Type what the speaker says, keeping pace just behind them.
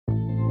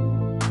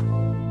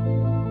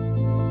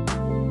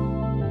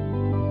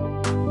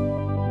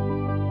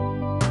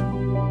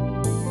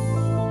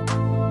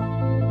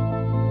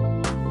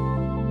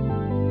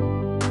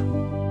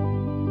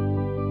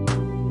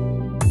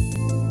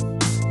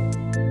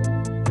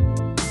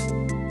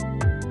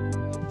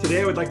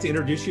Today, I would like to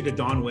introduce you to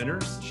Dawn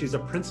Winters. She's a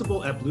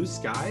principal at Blue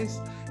Skies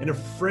and a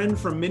friend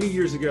from many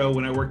years ago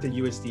when I worked at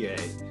USDA.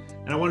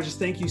 And I want to just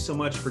thank you so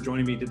much for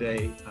joining me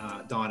today,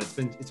 Dawn.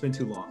 It's been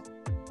too long.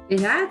 It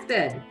has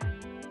been.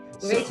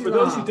 So for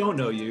those who don't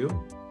know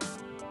you,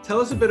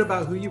 tell us a bit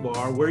about who you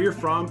are, where you're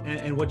from,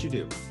 and what you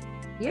do.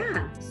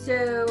 Yeah,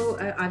 so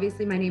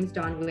obviously my name is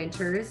Dawn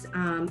Winters.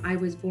 I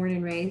was born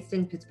and raised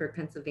in Pittsburgh,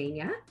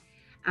 Pennsylvania.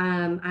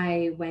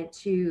 I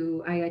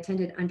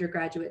attended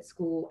undergraduate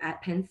school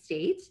at Penn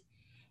State,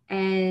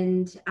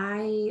 and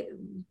I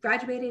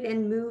graduated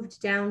and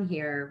moved down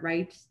here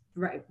right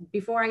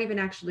before I even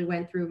actually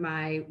went through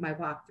my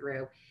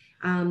walkthrough.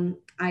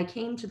 I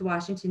came to the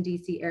Washington,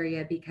 D.C.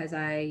 area because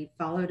I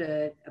followed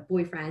a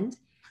boyfriend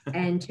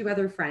and two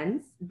other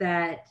friends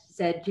that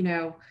said, you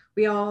know,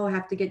 we all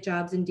have to get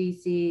jobs in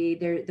DC.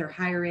 They're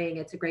hiring.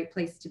 It's a great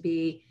place to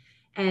be.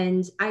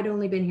 And I'd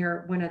only been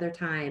here one other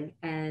time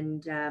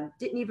and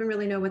didn't even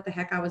really know what the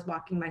heck I was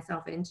walking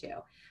myself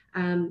into.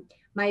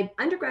 My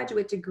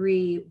undergraduate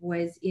degree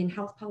was in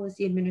health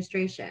policy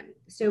administration.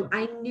 So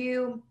I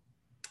knew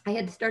I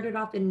had started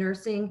off in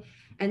nursing.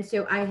 And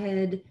so I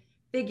had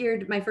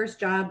figured my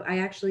first job, I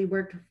actually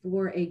worked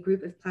for a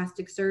group of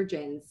plastic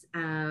surgeons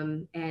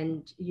and,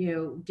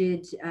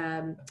 did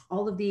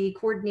all of the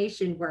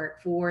coordination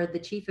work for the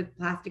chief of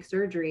plastic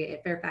surgery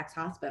at Fairfax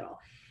Hospital.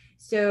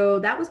 So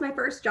that was my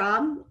first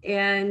job.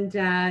 And,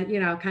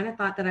 kind of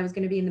thought that I was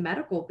going to be in the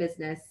medical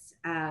business.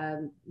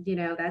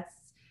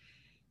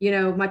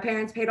 My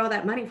parents paid all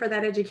that money for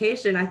that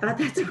education. I thought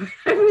that's what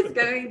I was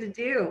going to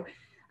do.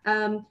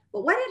 But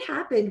what had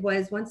happened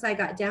was once I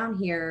got down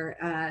here,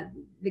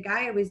 the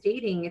guy I was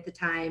dating at the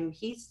time,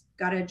 he's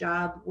got a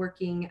job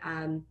working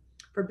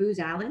for Booz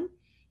Allen,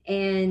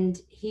 and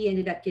he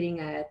ended up getting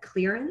a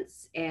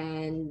clearance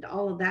and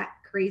all of that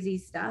crazy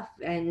stuff.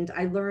 And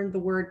I learned the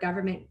word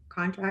government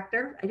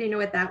contractor. I didn't know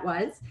what that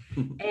was.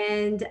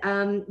 And,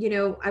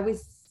 I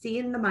was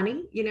seeing the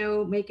money,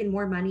 making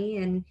more money.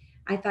 And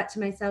I thought to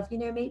myself,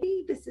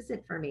 maybe this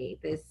isn't for me,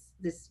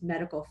 this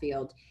medical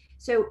field.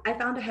 So I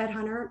found a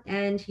headhunter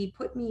and he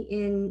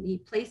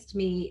placed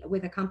me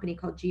with a company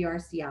called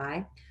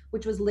GRCI,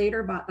 which was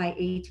later bought by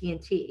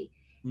AT&T.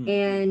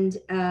 And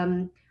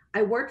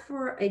I worked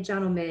for a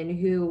gentleman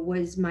who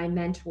was my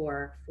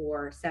mentor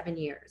for 7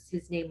 years.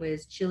 His name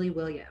was Chili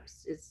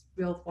Williams. His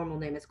real formal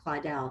name is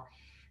Claudel.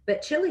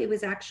 But Chili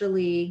was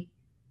actually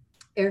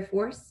Air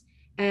Force.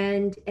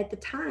 And at the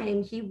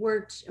time he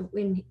worked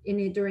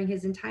during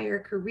his entire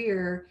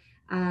career,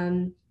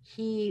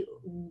 he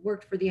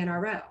worked for the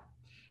NRO.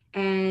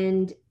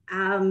 And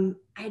I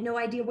had no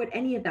idea what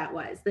any of that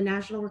was, the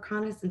National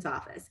Reconnaissance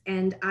Office.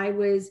 And I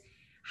was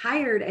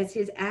hired as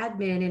his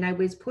admin and I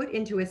was put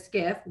into a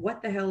SCIF.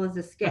 What the hell is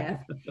a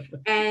SCIF?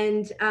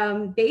 And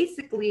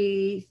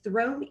basically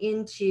thrown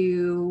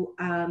into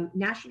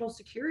national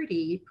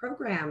security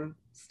program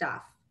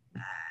stuff.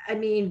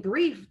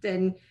 Briefed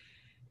and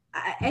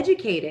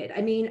educated.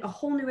 A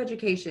whole new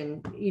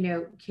education,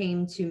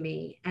 came to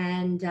me.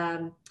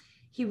 And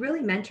he really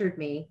mentored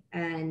me,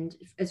 and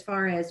as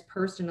far as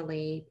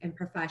personally and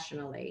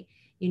professionally,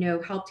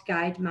 helped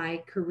guide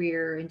my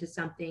career into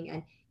something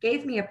and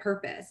gave me a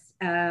purpose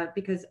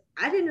because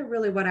I didn't know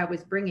really what I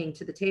was bringing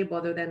to the table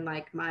other than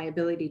like my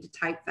ability to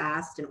type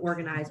fast and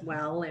organize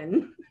well.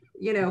 And,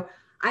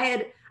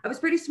 I was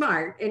pretty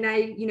smart and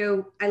I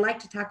like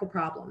to tackle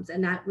problems,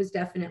 and that was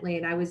definitely,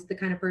 and I was the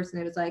kind of person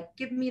that was like,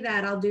 give me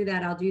that, I'll do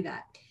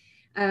that.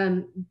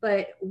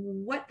 But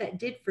what that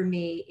did for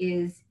me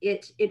is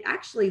it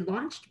actually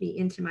launched me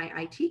into my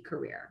IT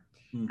career.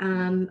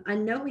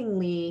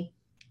 Unknowingly,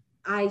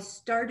 I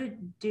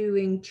started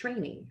doing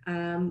training.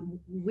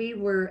 We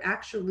were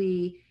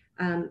actually,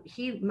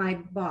 my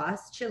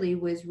boss, Chili,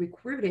 was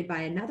recruited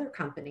by another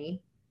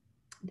company.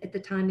 At the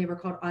time, they were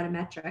called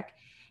Autometric,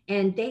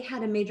 and they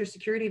had a major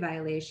security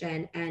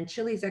violation, and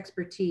Chili's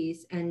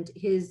expertise and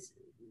his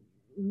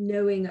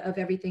knowing of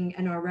everything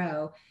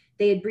NRO,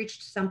 they had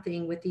breached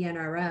something with the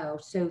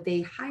NRO. So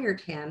they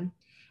hired him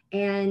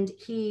and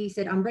he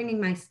said, I'm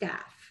bringing my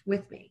staff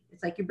with me.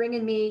 It's like, you're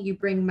bringing me, you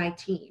bring my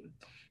team.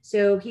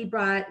 So he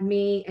brought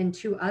me and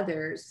two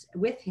others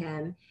with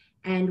him,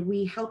 and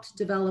we helped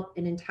develop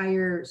an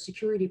entire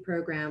security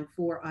program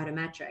for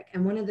Autometric.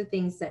 And one of the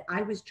things that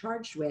I was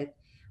charged with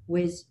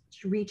was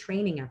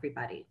retraining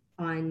everybody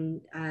on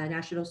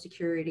national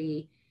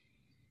security,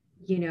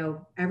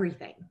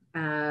 everything,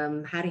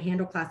 how to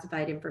handle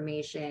classified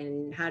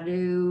information, how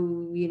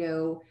to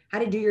do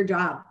your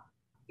job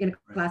in a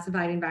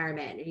classified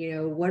environment,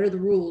 what are the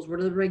rules, what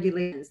are the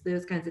regulations,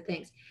 those kinds of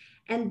things.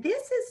 And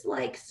this is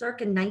like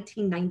circa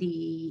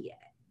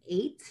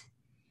 1998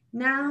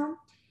 now.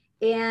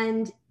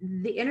 And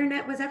the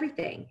internet was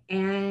everything.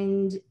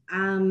 And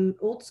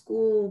old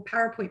school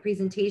PowerPoint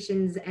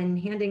presentations and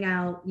handing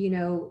out,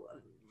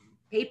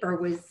 paper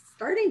was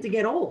starting to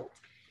get old.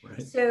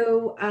 Right.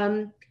 So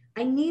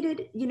I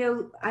needed,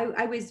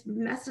 I was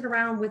messing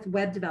around with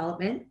web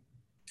development,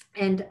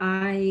 and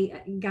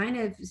I kind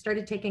of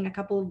started taking a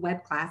couple of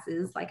web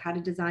classes, like how to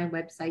design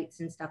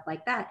websites and stuff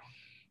like that.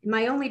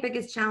 My only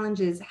biggest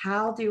challenge is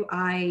how do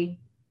I,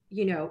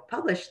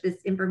 publish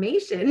this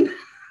information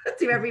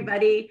to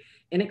everybody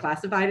in a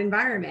classified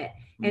environment.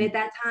 And at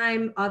that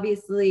time,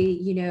 obviously,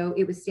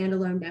 it was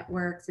standalone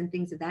networks and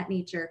things of that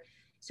nature.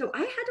 So I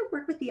had to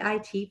work with the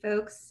IT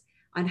folks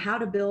on how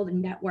to build a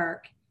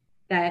network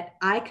that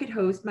I could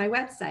host my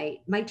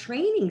website, my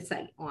training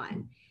site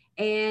on.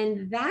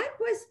 And that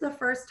was the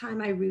first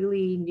time I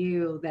really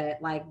knew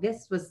that like,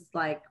 this was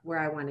like where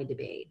I wanted to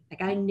be.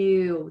 Like I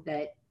knew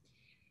that,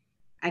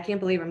 I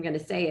can't believe I'm going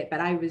to say it, but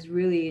I was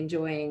really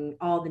enjoying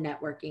all the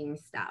networking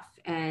stuff.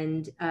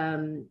 And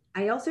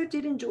I also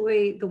did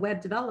enjoy the web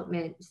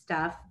development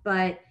stuff,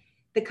 but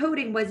the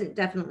coding wasn't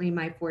definitely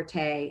my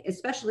forte,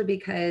 especially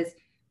because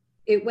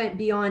it went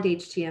beyond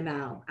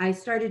HTML. I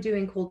started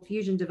doing Cold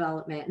Fusion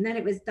development, and then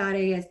it was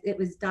it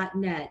was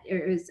 .NET,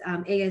 it was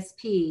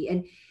ASP,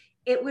 and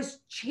it was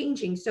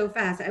changing so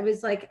fast. I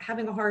was like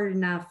having a hard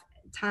enough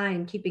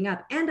time keeping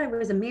up. And I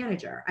was a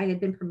manager. I had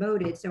been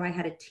promoted, so I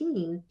had a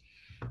team.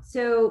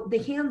 So the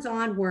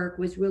hands-on work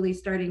was really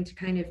starting to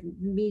kind of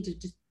me to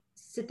just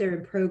sit there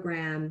and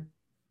program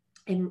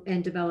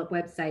and develop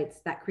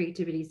websites. That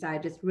creativity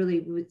side just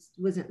really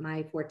wasn't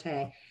my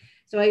forte.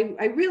 So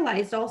I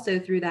realized also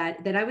through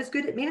that I was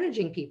good at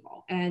managing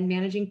people and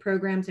managing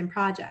programs and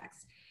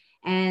projects.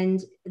 And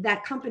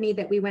that company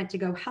that we went to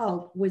go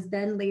help was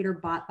then later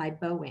bought by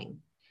Boeing.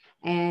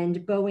 And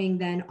Boeing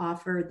then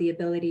offered the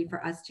ability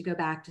for us to go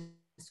back to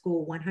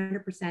school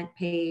 100%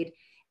 paid.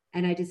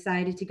 And I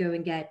decided to go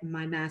and get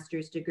my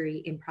master's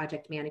degree in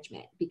project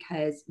management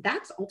because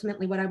that's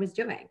ultimately what I was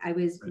doing. I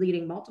was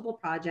leading multiple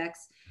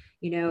projects.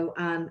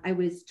 I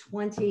was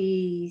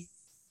 28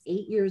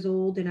 years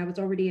old and I was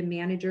already a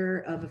manager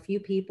of a few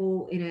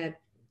people in a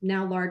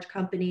now large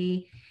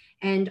company,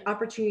 and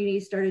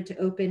opportunities started to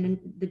open.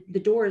 The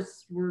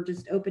doors were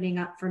just opening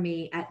up for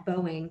me at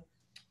Boeing.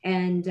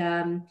 And,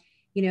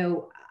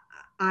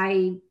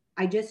 I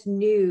just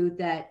knew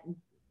that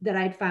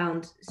I'd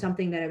found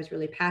something that I was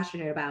really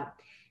passionate about.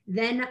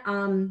 Then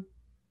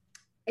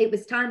it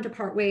was time to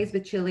part ways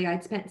with Chili.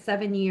 I'd spent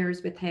 7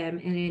 years with him.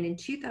 And then in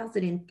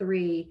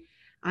 2003,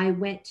 I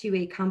went to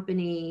a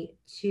company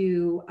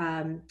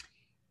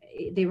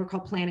they were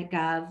called Planet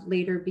Gov,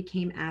 later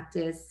became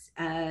Aptus.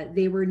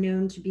 They were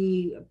known to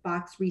be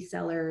box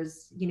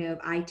resellers, of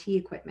IT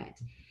equipment.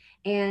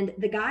 And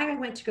the guy I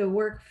went to go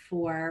work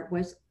for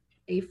was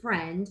a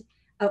friend,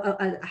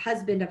 a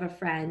husband of a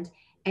friend.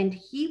 And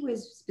he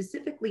was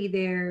specifically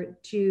there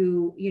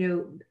to,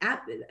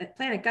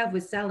 Planet Gov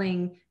was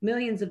selling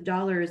millions of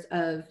dollars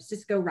of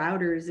Cisco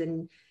routers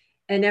and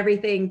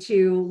everything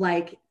to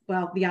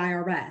the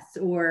IRS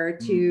or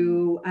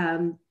to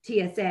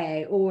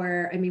TSA,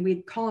 or, we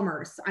had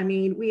Commerce.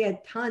 We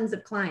had tons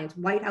of clients,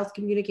 White House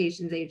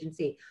Communications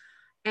Agency.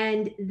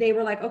 And they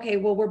were like, okay,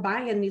 well, we're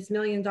buying these $1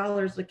 million.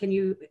 Like, do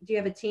you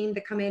have a team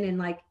to come in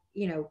and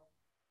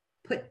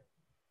put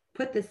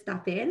this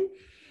stuff in?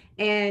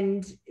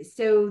 And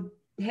so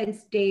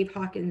hence Dave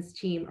Hawkins'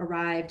 team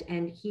arrived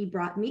and he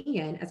brought me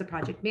in as a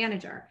project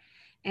manager.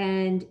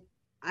 And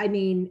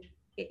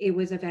it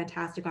was a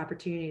fantastic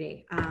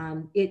opportunity.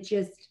 It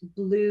just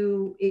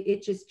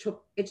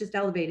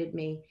elevated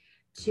me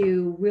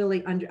to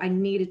really I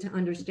needed to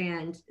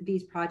understand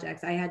these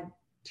projects. I had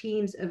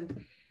teams of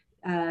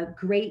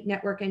great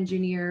network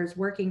engineers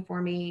working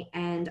for me,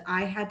 and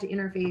I had to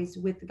interface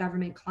with the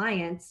government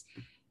clients,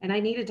 and I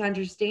needed to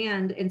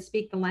understand and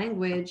speak the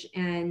language.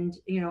 And,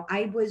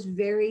 I was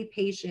very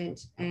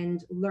patient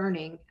and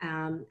learning.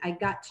 I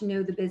got to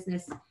know the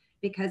business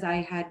because I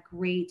had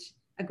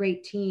a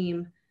great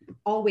team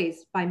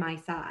always by my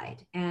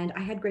side. And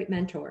I had great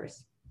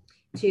mentors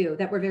too,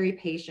 that were very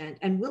patient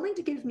and willing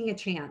to give me a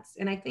chance.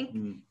 And I think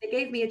they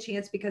gave me a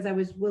chance because I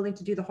was willing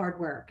to do the hard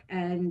work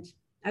and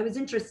I was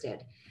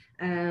interested.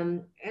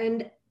 And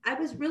I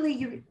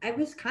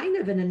was kind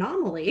of an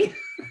anomaly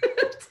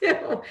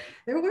too.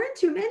 There weren't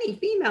too many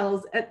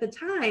females at the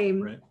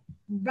time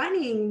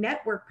running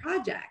network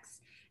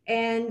projects.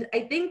 And I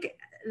think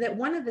that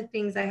one of the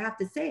things I have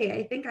to say,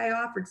 I think I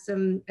offered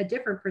a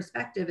different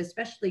perspective,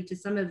 especially to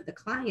some of the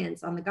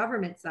clients on the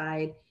government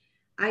side.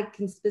 I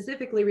can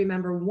specifically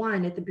remember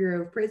one at the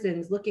Bureau of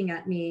Prisons looking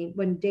at me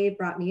when Dave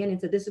brought me in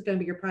and said, "This is going to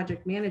be your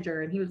project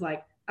manager." And he was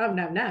like, "Oh,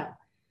 no,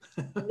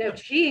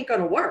 she ain't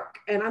going to work."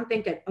 And I'm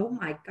thinking, oh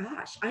my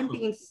gosh, I'm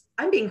being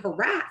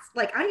harassed.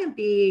 Like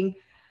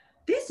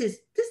this is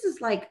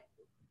like,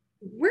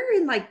 we're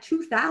in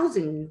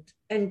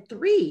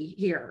 2003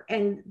 here.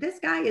 And this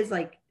guy is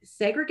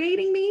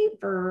segregating me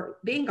for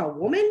being a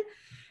woman.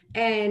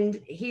 And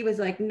he was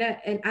like, no.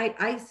 And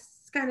I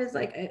kind of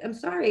like, I'm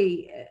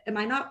sorry, am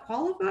I not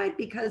qualified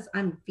because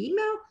I'm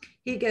female?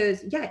 He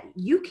goes, yeah,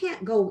 you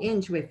can't go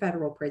into a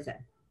federal prison.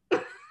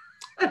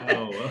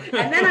 Oh.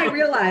 And then I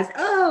realized,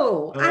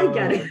 I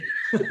get it.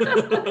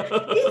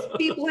 These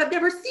people have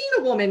never seen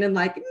a woman in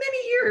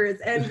many years.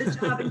 And this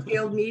job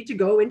entailed me to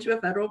go into a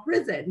federal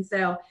prison.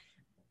 So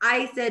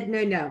I said,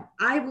 no,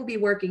 I will be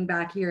working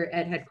back here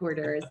at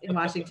headquarters in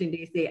Washington,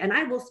 D.C., and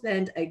I will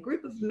send a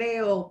group of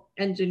male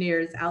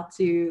engineers out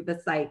to the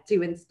site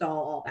to install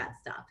all that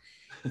stuff.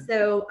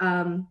 So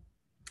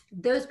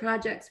those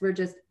projects were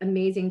just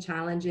amazing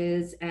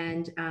challenges.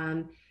 And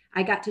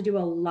I got to do a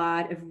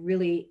lot of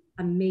really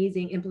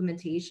amazing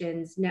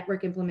implementations,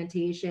 network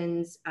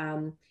implementations,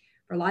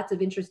 for lots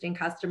of interesting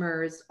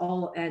customers,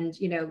 all, and,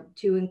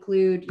 to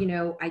include,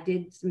 I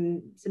did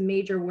some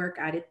major work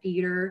out at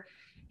theater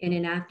and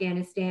in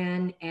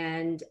Afghanistan.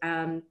 And,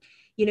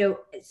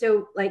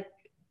 so like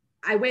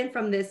I went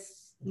from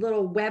this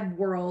little web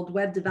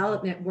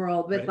development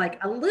world with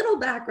like a little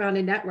background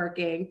in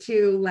networking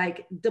to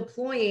like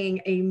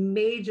deploying a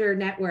major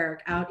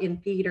network out in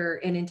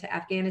theater and into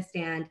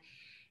Afghanistan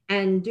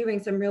and doing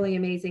some really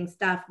amazing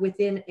stuff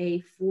within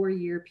a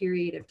 4-year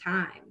period of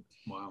time.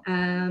 Wow.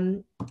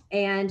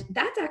 And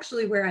that's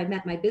actually where I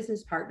met my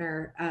business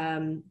partner,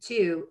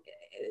 too,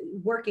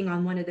 working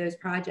on one of those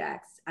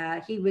projects.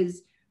 He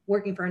was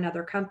working for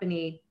another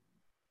company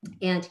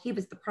and he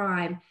was the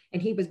prime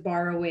and he was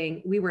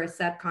borrowing. We were a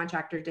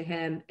subcontractor to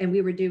him and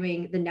we were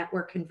doing the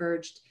network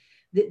converged.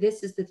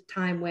 This is the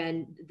time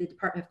when the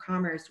Department of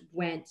Commerce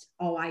went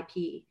all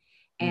IP.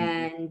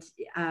 And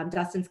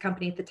Dustin's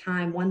company at the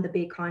time won the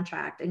big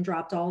contract and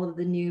dropped all of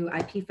the new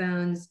IP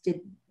phones,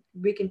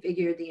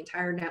 reconfigured the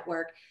entire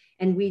network,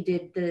 and we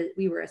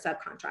were a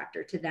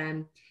subcontractor to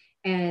them.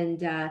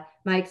 And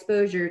my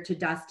exposure to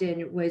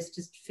Dustin was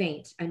just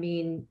faint. I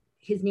mean,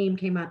 his name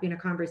came up in a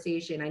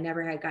conversation. I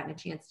never had gotten a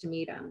chance to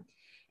meet him.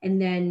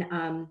 And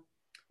then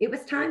it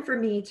was time for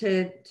me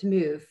to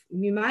move. I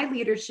mean, my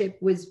leadership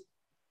was,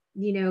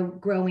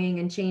 growing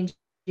and changing.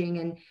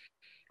 And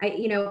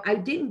I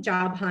didn't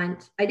job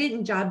hunt. I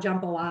didn't job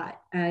jump a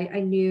lot. I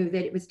knew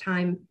that it was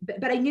time,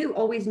 but I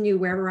always knew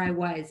wherever I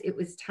was, it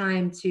was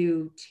time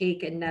to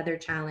take another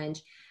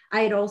challenge.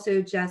 I had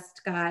also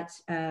just got,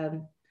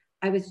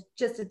 I was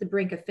just at the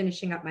brink of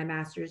finishing up my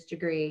master's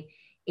degree,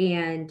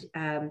 and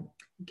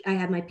I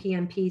had my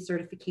PMP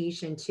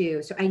certification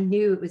too. So I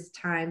knew it was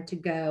time to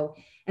go.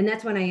 And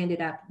that's when I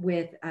ended up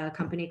with a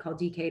company called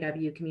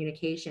DKW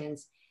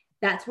Communications.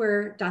 That's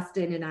where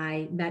Dustin and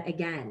I met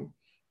again.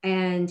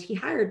 And he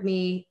hired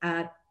me,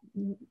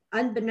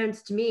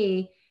 unbeknownst to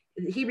me,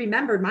 he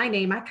remembered my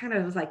name. I kind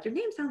of was like, your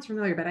name sounds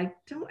familiar, but I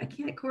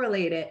can't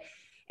correlate it.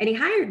 And he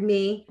hired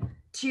me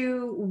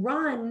to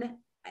run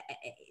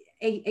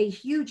a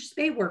huge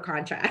SPAWAR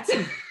contract.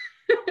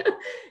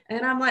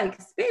 And I'm like,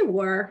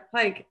 SPAWAR?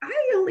 Like,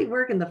 I only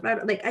work in the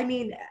federal, like, I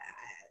mean,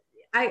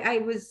 I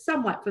was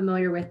somewhat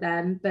familiar with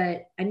them,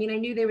 but I mean, I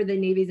knew they were the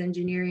Navy's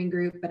engineering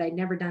group, but I'd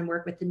never done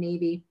work with the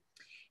Navy.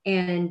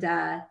 And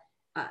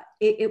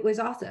it was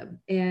awesome.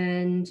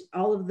 And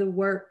all of the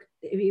work,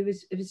 it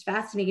was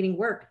fascinating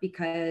work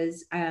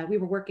because we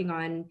were working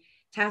on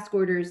task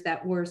orders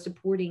that were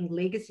supporting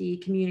legacy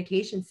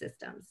communication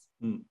systems,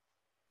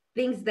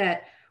 things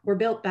that were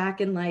built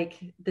back in like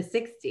the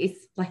 60s,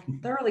 like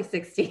the early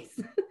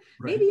 60s,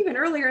 maybe even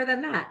earlier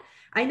than that.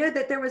 I know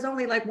that there was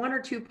only like 1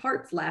 or 2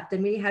 parts left.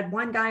 And we had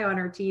one guy on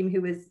our team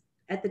who was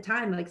at the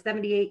time like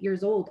 78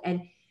 years old,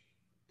 and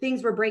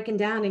things were breaking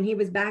down and he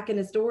was back in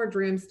a storage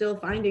room still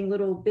finding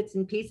little bits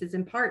and pieces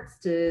and parts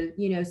to,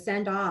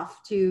 send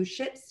off to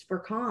ships for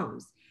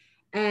comms.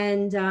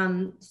 And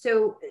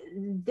so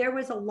there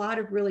was a lot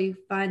of really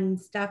fun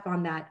stuff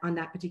on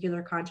that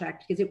particular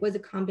contract, because it was a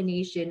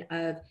combination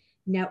of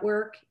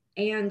network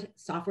and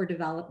software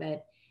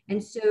development.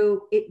 And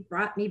so it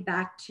brought me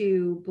back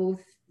to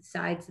both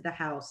sides of the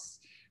house.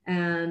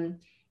 And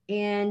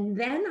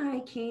then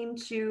I came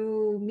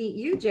to meet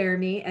you,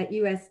 Jeremy, at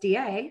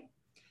USDA.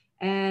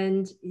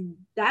 And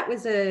that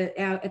was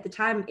at the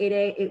time,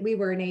 8A, we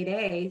were an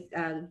 8A,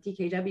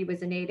 DKW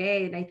was an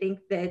 8A. And I think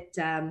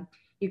that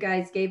you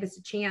guys gave us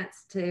a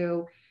chance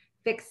to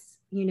fix,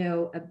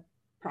 a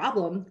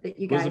problem that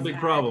you guys had. It was a big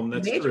problem,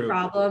 that's true. A major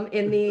problem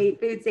in the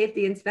Food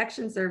Safety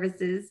Inspection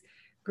Services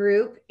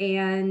group.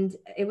 And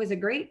it was a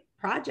great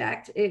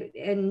project.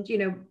 And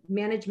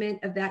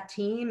management of that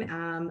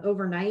team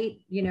overnight,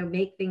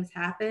 make things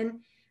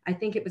happen. I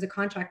think it was a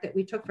contract that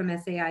we took from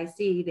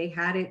SAIC. They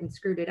had it and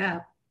screwed it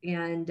up.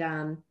 And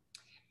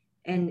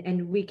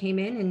we came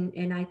in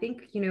and I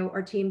think,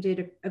 our team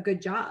did a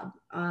good job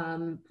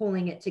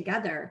pulling it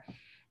together,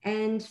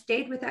 and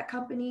stayed with that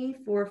company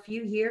for a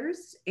few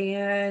years.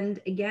 And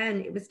again,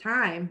 it was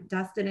time.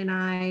 Dustin and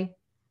I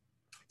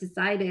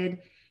decided,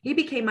 he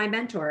became my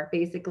mentor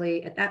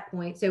basically at that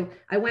point. So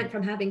I went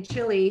from having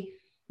Chili,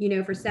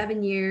 for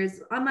 7 years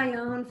on my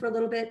own for a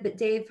little bit, but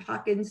Dave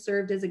Hawkins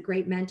served as a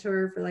great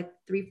mentor for like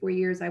 3-4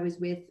 years. I was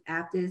with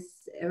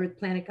Aptis, or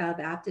Planet Gov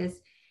Aptis,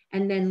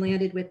 and then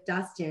landed with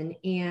Dustin.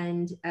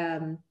 And,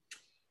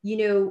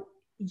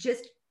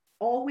 just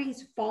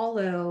always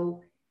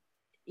follow,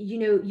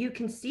 you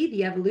can see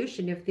the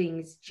evolution of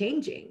things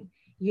changing.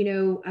 We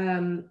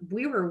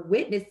were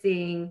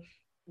witnessing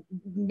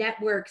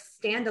networks,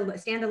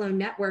 standalone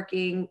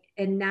networking,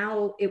 and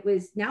now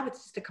it's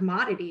just a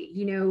commodity.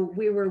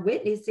 We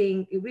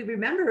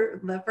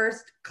remember the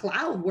first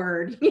cloud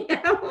word,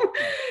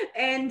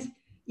 and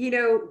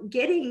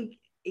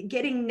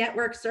getting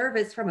network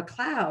service from a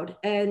cloud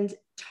and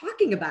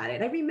talking about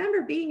it. I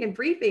remember being in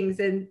briefings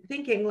and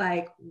thinking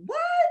like, what?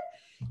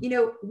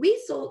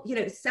 We sold,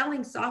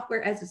 selling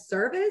software as a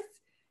service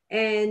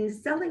and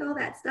selling all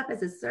that stuff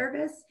as a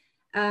service.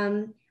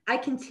 I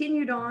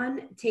continued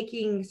on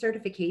taking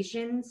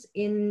certifications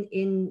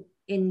in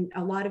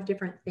a lot of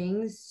different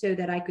things so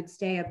that I could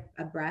stay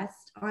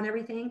abreast on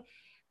everything.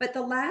 But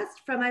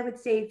I would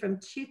say from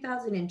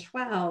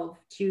 2012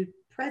 to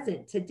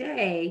present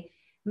today,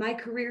 my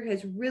career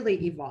has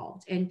really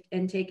evolved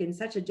and taken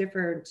such a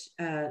different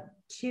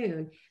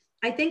tune.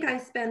 I think I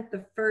spent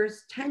the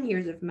first 10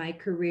 years of my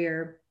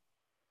career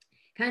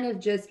kind of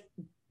just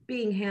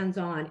being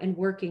hands-on and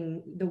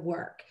working the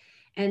work.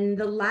 And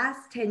the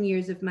last 10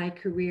 years of my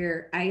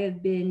career, I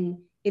have been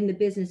in the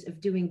business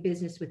of doing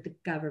business with the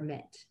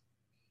government.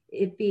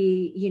 It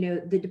be,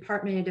 the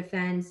Department of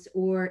Defense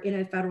or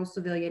in a federal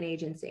civilian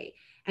agency,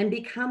 and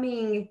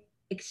becoming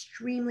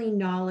extremely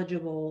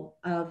knowledgeable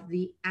of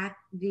the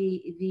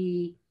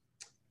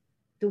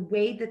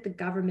way that the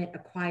government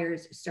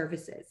acquires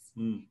services.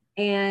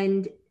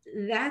 And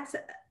that's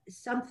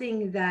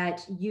something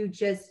that you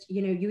just,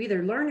 you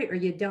either learn it or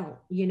you don't,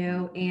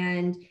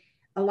 and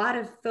a lot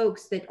of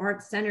folks that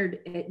aren't centered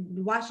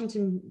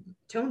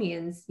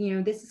Washingtonians,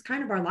 this is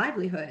kind of our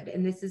livelihood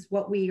and this is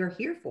what we are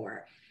here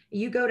for.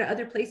 You go to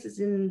other places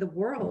in the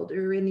world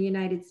or in the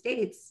United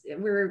States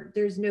where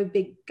there's no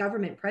big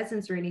government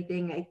presence or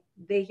anything.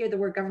 They hear the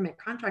word government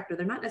contractor.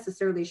 They're not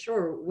necessarily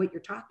sure what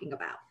you're talking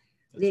about.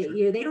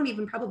 They don't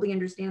even probably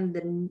understand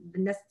the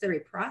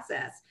necessary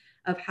process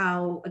of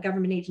how a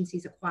government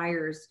agency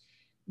acquires,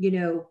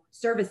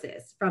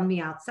 services from the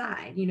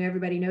outside.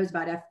 Everybody knows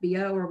about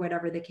FBO or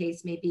whatever the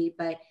case may be,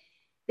 but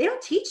they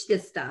don't teach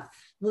this stuff.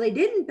 Well, they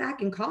didn't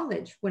back in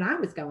college when I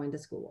was going to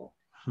school.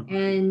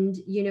 And,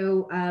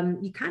 you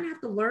kind of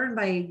have to learn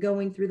by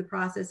going through the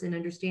process and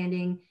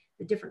understanding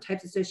the different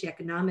types of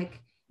socioeconomic,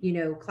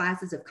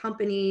 classes of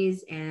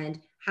companies and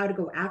how to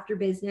go after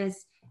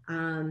business.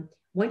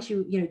 Once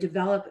you,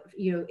 develop,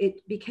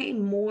 it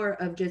became more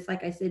of just,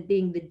 like I said,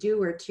 being the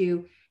doer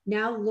to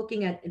now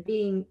looking at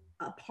being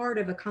a part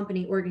of a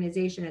company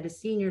organization at a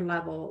senior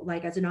level,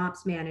 like as an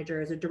ops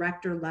manager, as a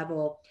director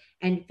level,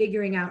 and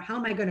figuring out how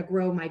am I going to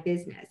grow my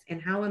business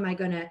and how am I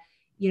going to,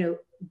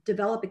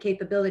 develop a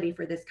capability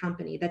for this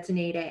company that's an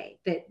 8A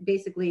that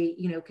basically,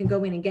 can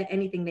go in and get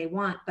anything they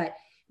want, but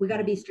we got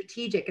to be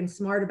strategic and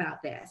smart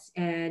about this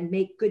and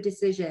make good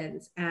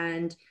decisions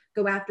and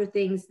go after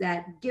things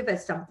that give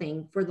us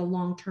something for the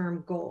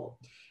long-term goal.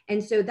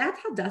 And so that's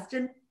how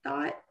Dustin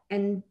thought.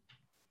 And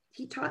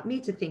he taught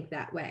me to think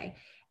that way.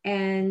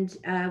 And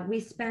we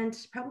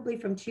spent probably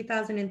from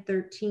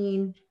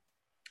 2013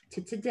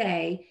 to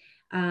today,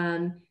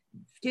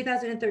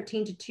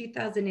 2013 to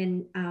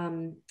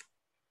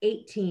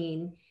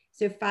 2018,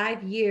 so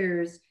 5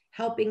 years,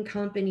 helping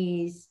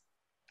companies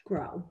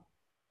grow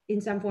in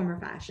some form or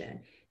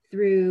fashion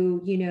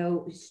through,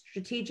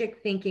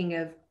 strategic thinking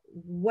of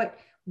what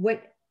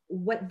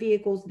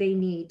vehicles they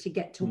need to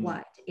get to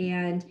what,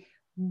 and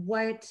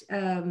what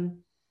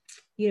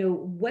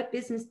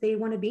business they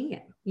want to be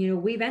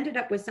in. We've ended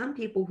up with some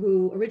people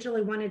who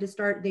originally wanted to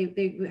start,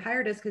 they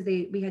hired us because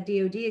we had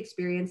DoD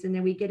experience, and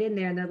then we get in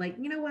there and they're like,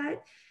 you know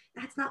what,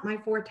 that's not my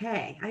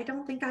forte. I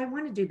don't think I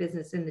want to do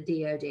business in the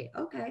DoD.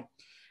 Okay.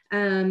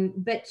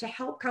 But to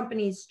help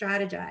companies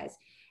strategize.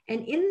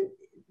 And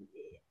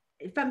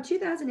from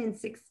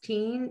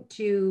 2016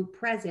 to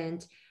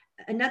present,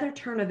 another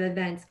turn of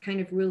events kind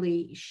of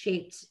really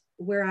shaped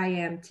where I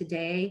am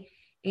today.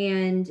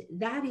 And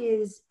that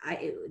is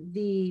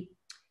the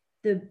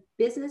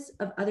business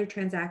of other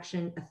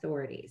transaction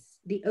authorities,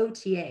 the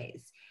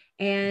OTAs.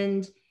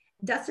 And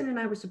Dustin and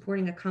I were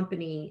supporting a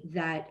company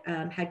that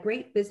had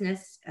great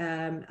business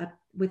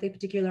with a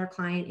particular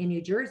client in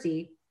New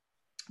Jersey,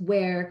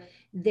 where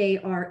they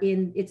are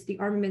it's the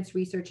Armaments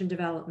Research and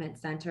Development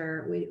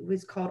Center. It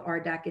was called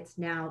RDEC. It's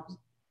now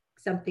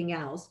something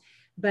else,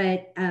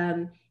 but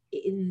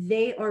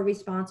they are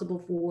responsible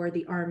for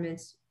the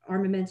armaments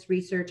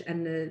research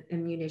and the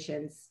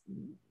munitions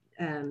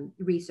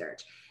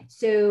research.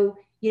 So,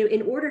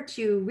 in order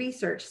to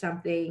research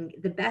something,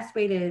 the best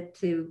way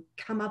to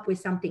come up with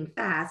something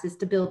fast is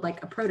to build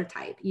like a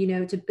prototype,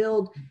 to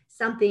build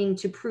something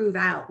to prove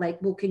out,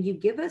 like, well, can you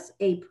give us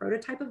a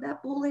prototype of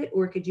that bullet,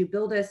 or could you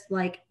build us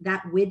like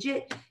that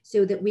widget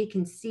so that we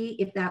can see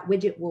if that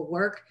widget will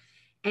work?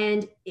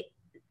 And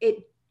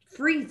it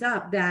frees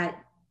up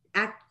that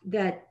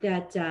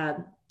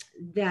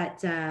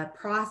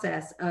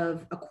process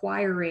of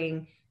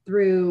acquiring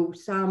through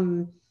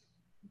some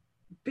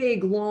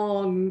big,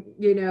 long,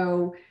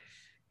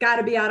 got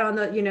to be out on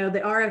the, the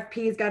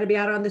RFP's got to be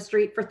out on the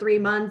street for 3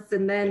 months.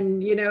 And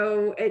then,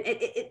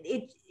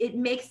 it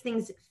makes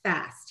things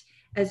fast,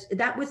 as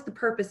that was the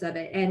purpose of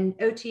it. And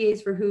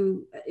OTAs, for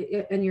who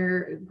in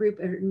your group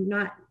are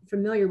not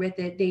familiar with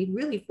it, they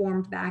really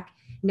formed back,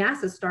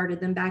 NASA started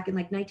them back in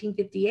like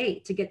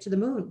 1958 to get to the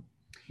moon,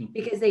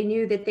 because they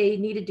knew that they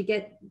needed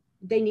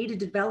to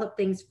develop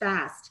things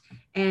fast.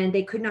 and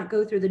they could not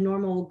go through the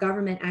normal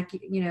government,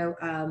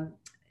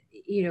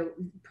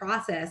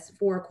 process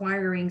for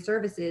acquiring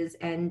services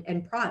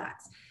and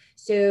products.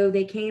 So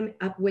they came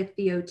up with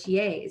the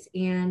OTAs,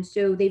 and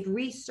so they've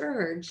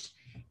resurged.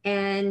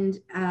 And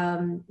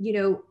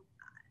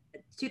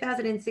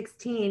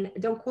 2016,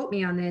 don't quote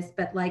me on this,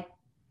 but like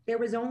there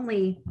was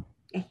only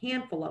a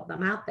handful of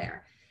them out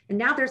there, and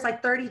now there's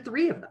like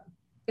 33 of them,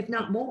 if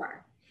not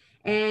more.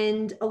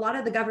 And a lot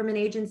of the government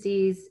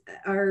agencies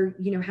are,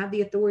 have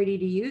the authority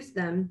to use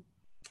them,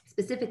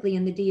 specifically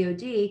in the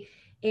DoD.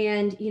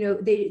 And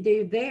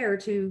they're there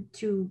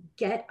to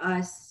get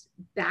us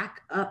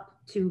back up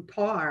to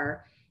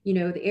par.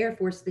 The Air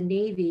Force, the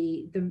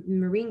Navy, the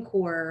Marine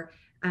Corps,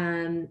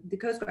 the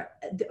Coast Guard.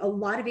 A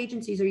lot of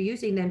agencies are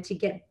using them to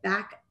get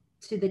back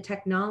to the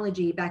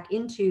technology, back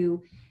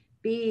into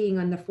being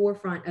on the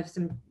forefront of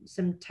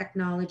some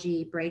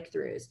technology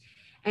breakthroughs.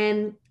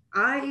 And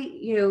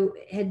I,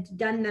 had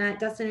done that.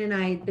 Dustin and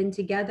I had been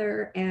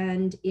together,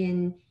 and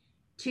in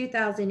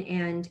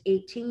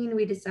 2018,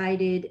 we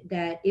decided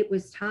that it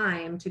was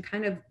time to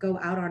kind of go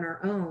out on our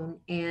own.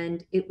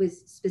 And it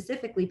was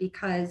specifically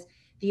because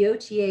the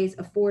OTAs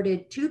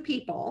afforded two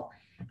people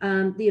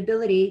the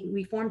ability.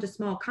 We formed a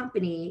small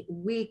company.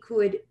 We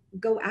could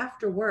go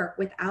after work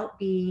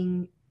without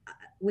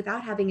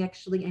having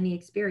actually any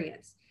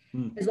experience.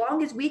 As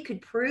long as we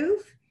could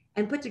prove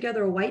and put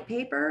together a white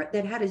paper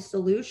that had a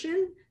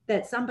solution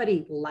that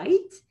somebody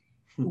liked,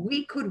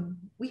 we could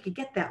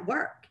get that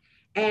work.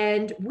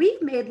 And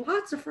we've made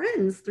lots of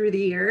friends through the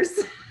years.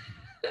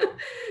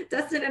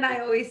 Dustin and I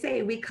always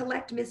say we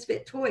collect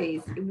misfit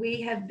toys.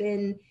 We have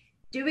been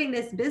doing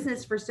this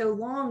business for so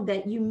long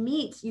that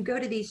you go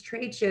to these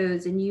trade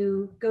shows and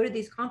you go to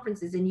these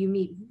conferences and you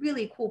meet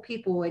really cool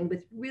people and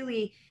with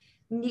really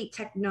neat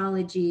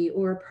technology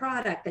or a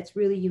product that's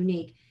really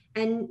unique.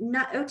 And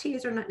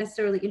OTAs are not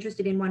necessarily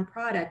interested in one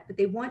product, but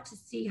they want to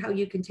see how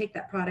you can take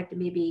that product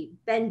and maybe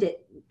bend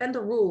the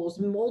rules,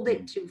 mold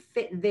it to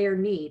fit their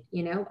need.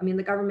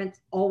 The government's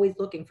always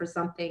looking for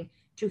something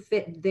to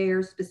fit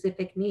their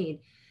specific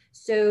need.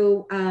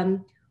 So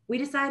we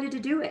decided to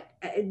do it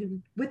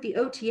with the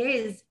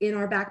OTAs in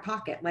our back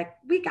pocket. Like,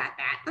 we got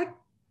that. Like,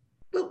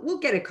 we'll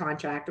get a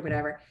contract or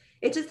whatever.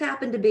 It just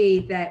happened to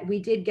be that we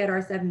did get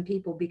our 7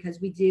 people because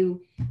we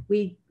do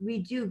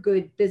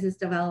good business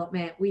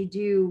development. We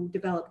do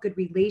develop good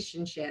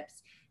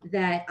relationships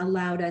that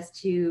allowed us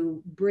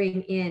to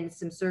bring in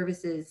some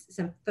services,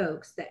 some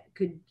folks that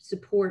could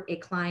support a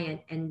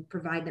client and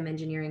provide them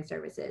engineering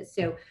services.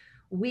 So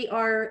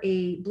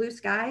Blue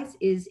Skies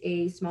is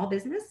a small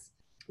business.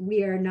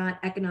 We are not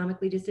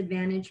economically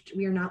disadvantaged.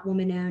 We are not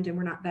woman-owned, and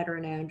we're not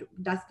veteran-owned.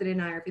 Dustin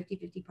and I are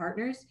 50-50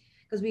 partners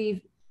because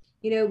we've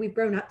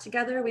grown up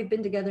together. We've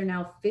been together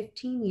now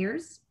 15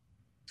 years.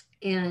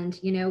 And,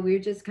 we're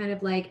just kind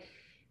of like,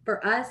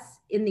 for us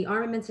in the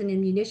armaments and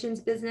munitions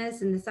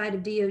business and the side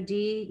of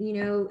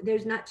DoD,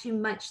 there's not too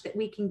much that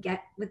we can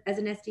get as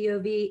an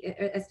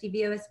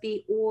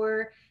STVOSB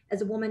or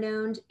as a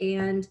woman-owned.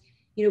 And,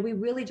 we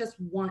really just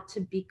want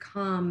to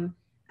become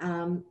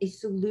a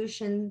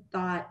solution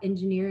thought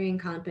engineering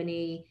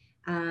company.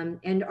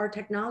 And our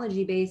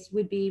technology base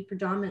would be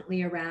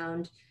predominantly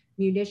around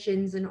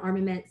munitions and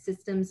armament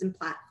systems and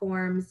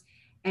platforms.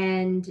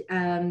 And,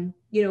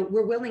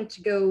 we're willing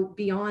to go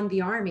beyond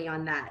the Army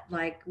on that.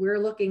 Like, we're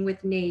looking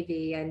with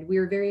Navy, and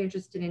we're very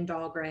interested in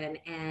Dahlgren,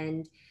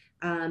 and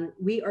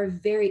we are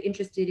very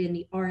interested in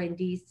the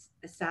R&D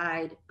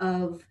side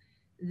of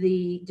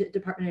the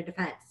Department of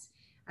Defense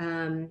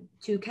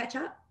to catch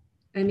up.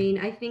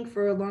 I think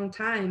for a long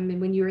time, and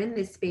when you're in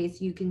this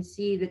space, you can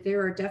see that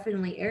there are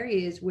definitely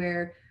areas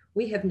where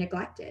we have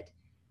neglected.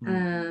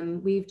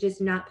 We've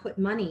just not put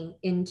money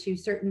into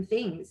certain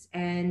things,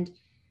 and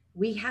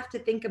we have to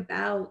think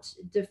about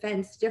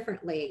defense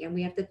differently, and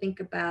we have to think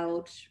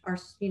about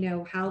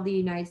how the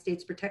United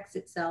States protects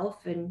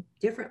itself and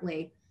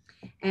differently,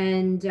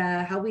 and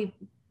how we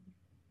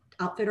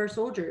outfit our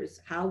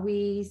soldiers, how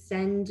we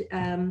send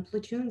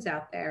platoons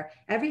out there.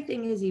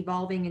 Everything is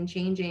evolving and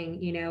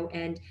changing,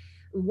 and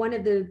one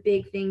of the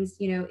big things,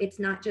 it's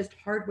not just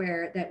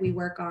hardware that we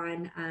work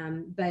on,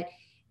 but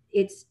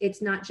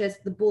it's not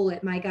just the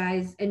bullet. My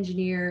guys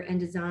engineer and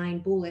design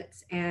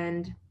bullets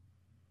and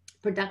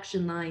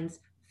production lines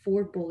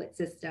for bullet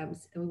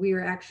systems. We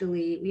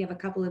have a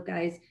couple of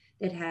guys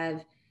that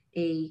have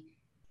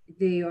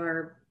they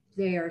are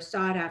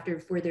sought after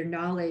for their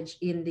knowledge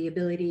in the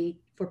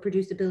ability for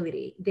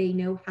producibility. They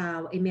know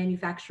how a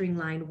manufacturing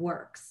line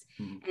works.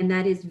 And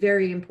that is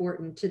very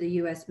important to the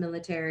US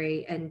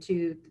military and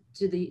to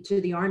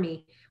the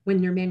Army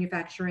when they're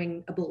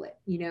manufacturing a bullet.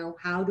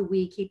 How do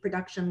we keep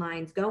production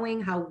lines going?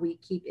 How we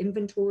keep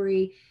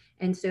inventory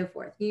and so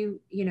forth.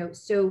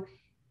 So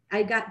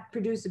I got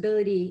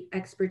producibility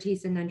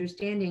expertise and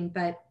understanding,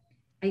 but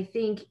I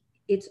think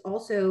it's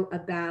also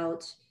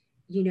about,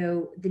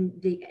 the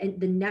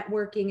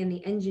networking and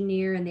the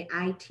engineer and the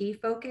IT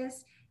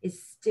focus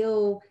is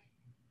still,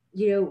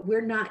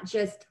 we're not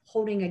just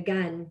holding a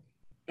gun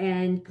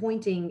and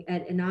pointing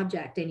at an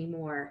object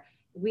anymore.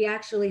 we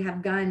actually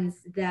have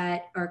guns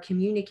that are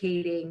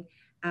communicating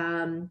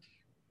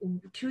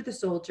to the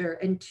soldier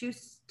and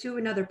to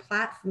another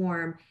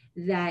platform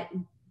that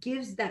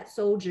gives that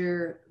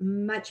soldier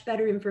much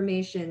better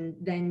information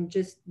than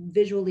just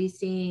visually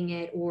seeing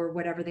it or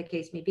whatever the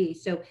case may be.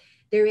 So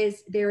there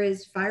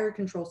is fire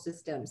control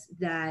systems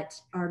that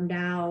are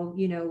now,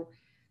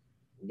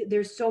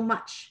 there's so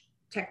much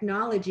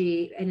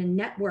technology and a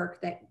network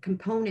that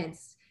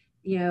components,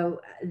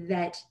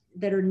 that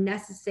are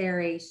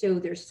necessary. So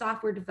there's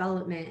software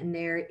development and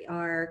there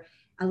are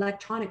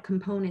electronic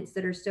components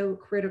that are so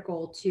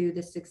critical to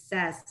the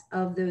success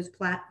of those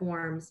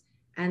platforms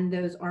and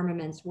those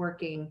armaments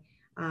working,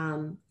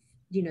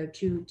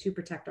 to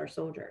protect our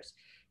soldiers.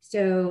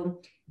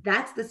 So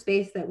that's the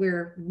space that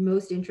we're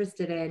most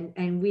interested in.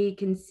 And we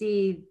can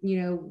see,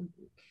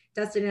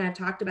 Dustin and I have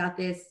talked about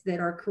this, that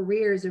our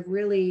careers have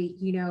really,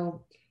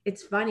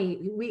 it's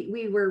funny.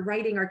 We were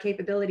writing our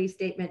capability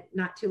statement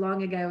not too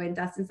long ago, and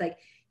Dustin's like,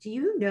 do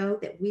you know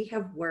that we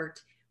have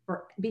worked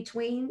for,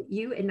 between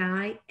you and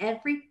I,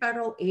 every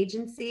federal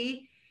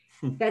agency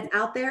that's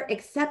out there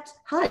except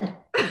HUD.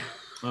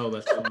 Oh,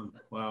 that's fun.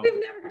 Wow. We've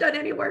never done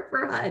any work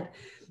for HUD,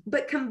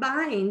 but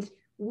combined,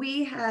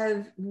 we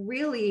have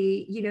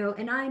really,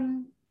 and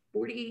I'm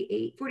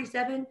 48,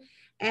 47.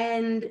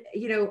 And,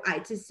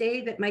 to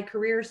say that my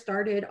career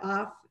started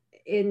off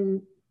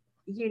in,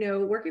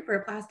 working for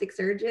a plastic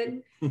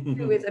surgeon,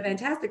 who is a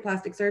fantastic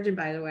plastic surgeon,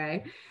 by the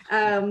way,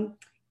 I'm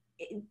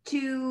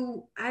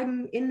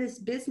in this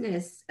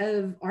business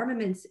of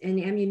armaments and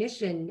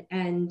ammunition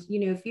and,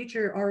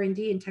 future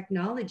R&D and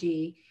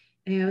technology,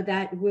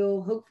 that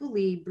will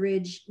hopefully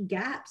bridge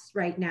gaps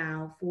right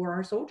now for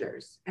our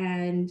soldiers.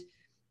 And,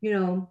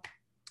 you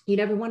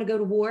never want to go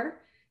to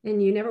war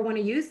and you never want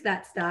to use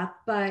that stuff,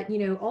 but,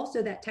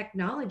 also that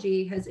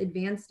technology has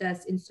advanced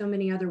us in so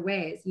many other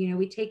ways.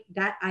 We take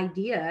that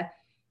idea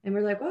and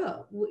we're like,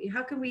 whoa,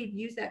 how can we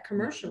use that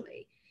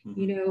commercially?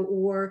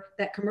 Or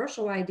that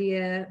commercial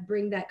idea,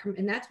 bring that,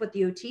 and that's what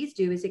the OTs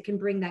do, is it can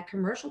bring that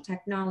commercial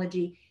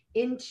technology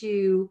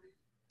into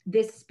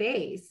this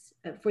space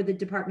for the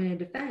Department of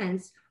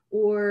Defense,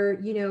 or,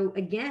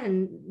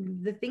 again,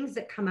 the things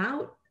that come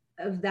out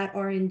of that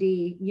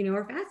R&D,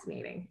 are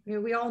fascinating.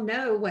 We all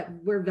know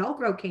where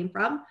Velcro came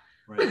from,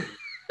 right?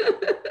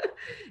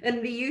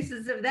 And the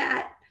uses of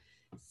that.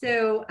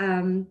 So,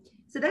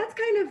 so that's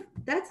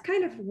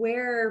kind of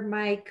where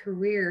my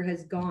career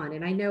has gone.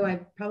 And I know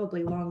I've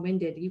probably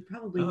long-winded. You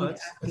probably need to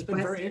ask me it's been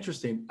questions. Very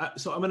interesting.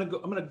 So I'm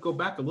gonna go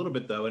back a little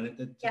bit though,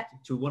 and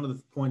to one of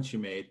the points you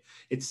made.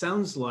 It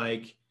sounds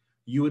like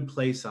you would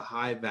place a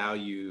high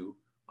value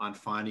on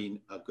finding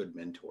a good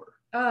mentor.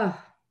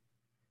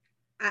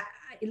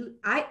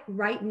 I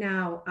right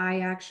now,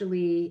 I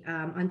actually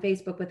on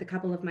Facebook with a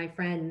couple of my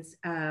friends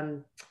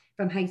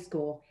from high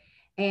school.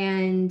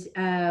 And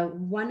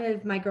one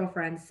of my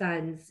girlfriend's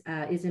sons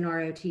is in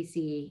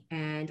ROTC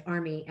and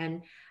Army.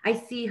 And I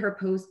see her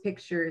post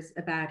pictures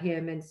about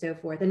him and so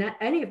forth. And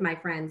any of my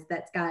friends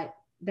that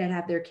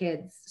have their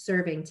kids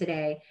serving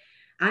today,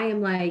 I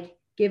am like,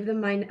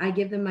 I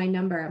give them my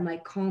number. I'm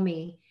like, call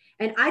me.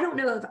 And I don't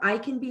know if I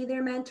can be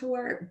their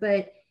mentor,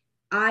 but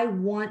I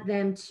want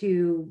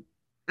to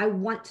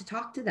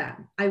talk to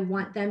them. I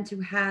want them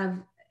to have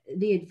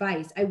the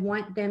advice. I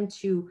want them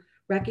to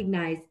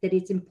recognize that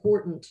it's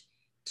important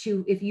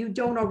to, if you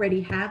don't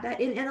already have that,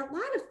 and a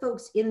lot of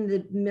folks in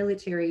the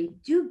military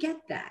do get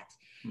that.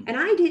 And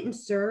I didn't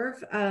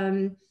serve.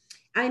 I'm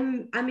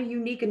a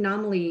unique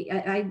anomaly.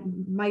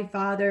 My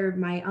father,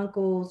 my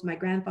uncles, my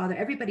grandfather,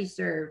 everybody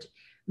served.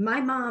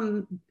 My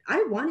mom,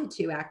 I wanted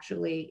to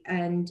actually,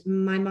 and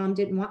my mom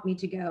didn't want me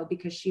to go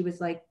because she was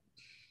like,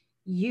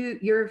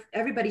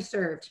 everybody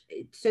served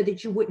so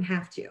that you wouldn't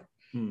have to.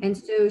 And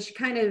so she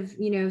kind of,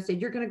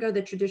 said, you're going to go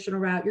the traditional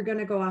route. You're going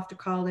to go off to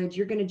college.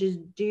 You're going to just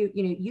do,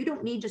 you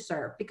don't need to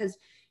serve because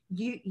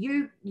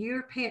your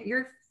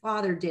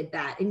father did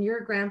that and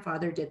your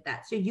grandfather did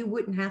that. So you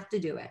wouldn't have to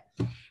do it.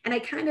 And I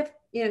kind of,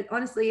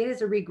 honestly, it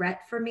is a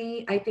regret for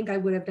me. I think I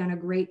would have done a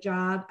great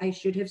job. I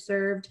should have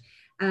served.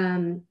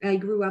 I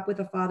grew up with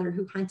a father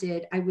who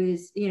hunted. I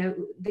was,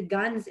 the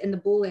guns and the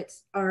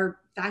bullets are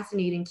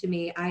fascinating to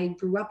me. I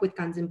grew up with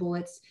guns and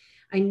bullets.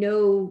 I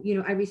know,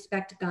 I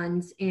respect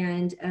guns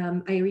and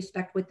I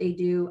respect what they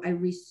do. I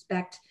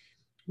respect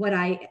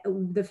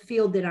the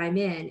field that I'm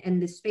in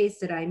and the space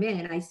that I'm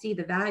in. I see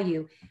the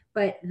value,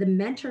 but the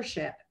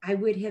mentorship, I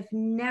would have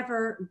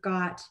never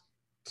got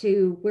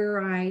to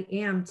where I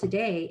am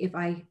today if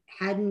I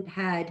hadn't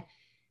had,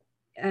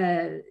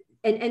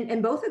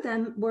 and both of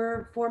them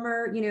were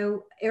former,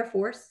 Air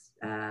Force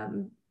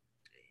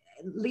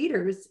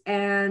leaders.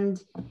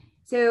 And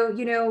so,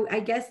 I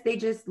guess they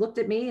just looked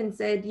at me and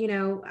said,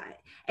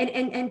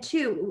 and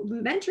two,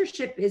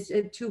 mentorship is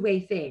a two-way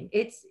thing.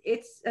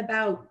 It's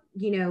about,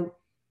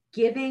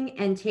 giving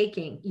and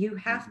taking. You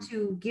have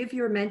to give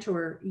your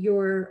mentor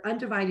your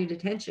undivided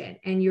attention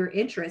and your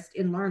interest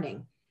in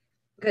learning,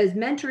 because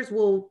mentors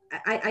will,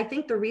 I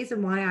think the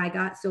reason why I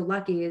got so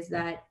lucky is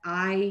that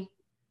I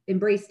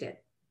embraced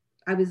it.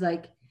 I was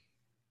like,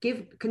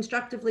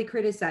 constructively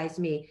criticize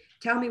me,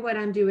 tell me what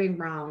I'm doing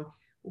wrong.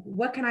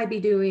 What can I be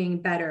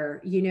doing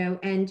better?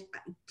 And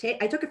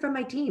I took it from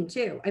my team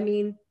too. I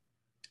mean,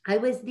 I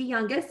was the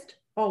youngest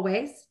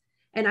always,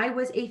 and I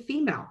was a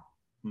female.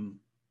 Hmm.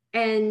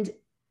 And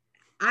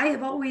I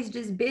have always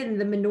just been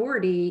the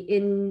minority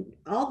in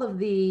all of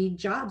the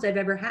jobs I've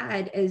ever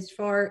had as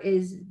far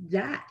as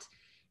that.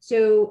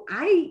 So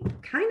I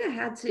kind of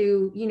had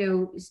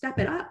to, step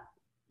it up,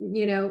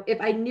 if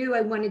I knew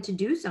I wanted to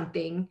do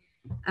something,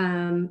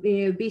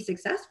 be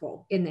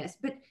successful in this.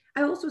 But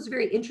I also was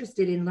very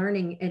interested in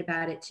learning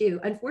about it too.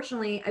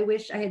 Unfortunately, I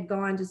wish I had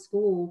gone to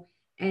school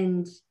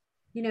and,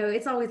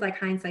 it's always like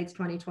hindsight's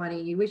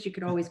 2020. You wish you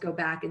could always go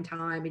back in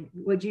time and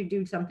would you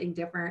do something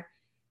different?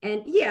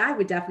 And yeah, I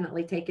would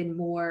definitely taken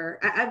more,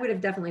 I would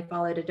have definitely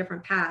followed a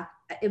different path,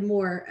 a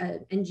more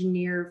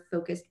engineer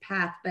focused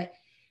path. But,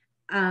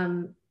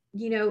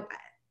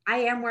 I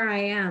am where I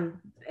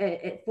am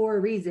for a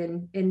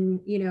reason. And,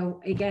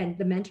 again,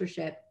 the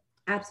mentorship,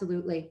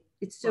 absolutely.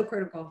 It's so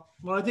critical.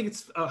 Well, I think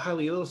it's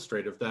highly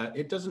illustrative that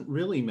it doesn't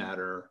really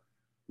matter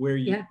where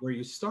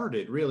you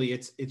started. Really,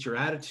 it's your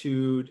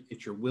attitude,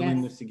 it's your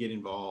willingness to get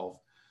involved,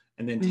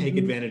 and then take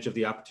advantage of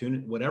the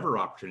opportunity, whatever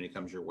opportunity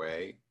comes your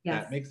way.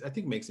 That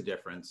makes a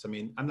difference. I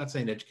mean, I'm not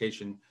saying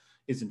education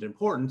isn't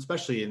important,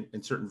 especially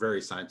in certain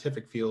very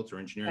scientific fields or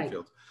engineering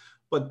fields,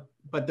 but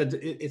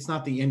it's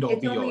not the end all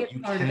be all. You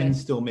can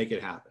still make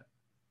it happen.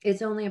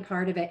 It's only a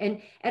part of it.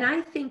 And I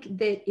think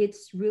that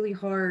it's really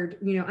hard.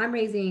 I'm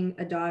raising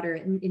a daughter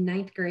in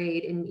ninth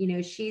grade,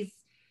 and, she's,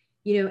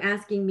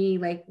 asking me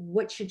like,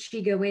 what should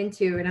she go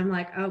into? And I'm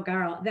like, oh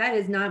girl, that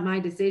is not my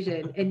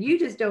decision. And you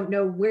just don't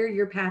know where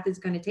your path is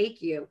going to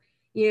take you.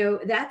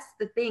 That's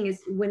the thing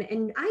is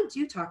and I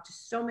do talk to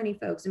so many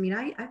folks. I mean,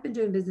 I've been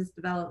doing business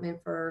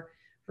development for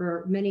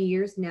many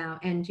years now.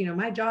 And,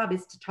 my job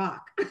is to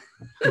talk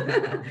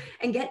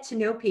and get to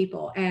know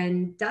people.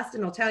 And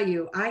Dustin will tell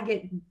you, I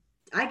get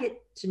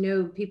to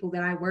know people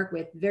that I work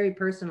with very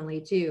personally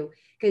too.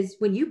 Because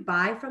when you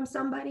buy from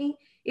somebody,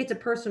 it's a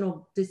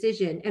personal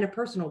decision and a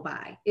personal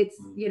buy. It's,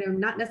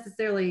 not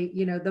necessarily,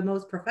 the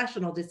most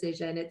professional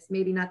decision. It's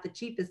maybe not the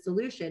cheapest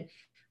solution,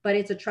 but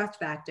it's a trust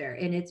factor,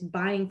 and it's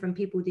buying from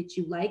people that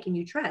you like and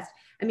you trust.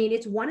 I mean,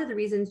 it's one of the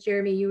reasons,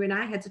 Jeremy, you and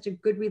I had such a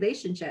good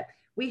relationship.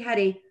 We had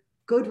a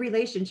good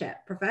relationship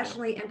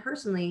professionally and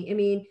personally. I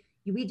mean,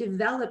 we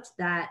developed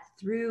that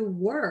through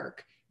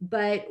work,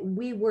 but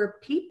we were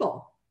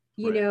people.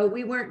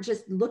 We weren't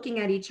just looking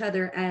at each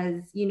other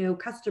as,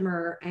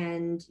 customer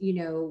and,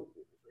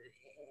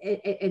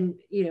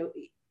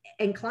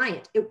 and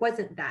client. It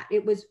wasn't that.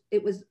 It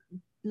was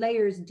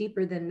layers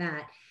deeper than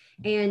that.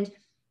 And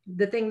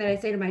the thing that I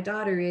say to my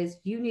daughter is,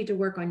 you need to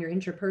work on your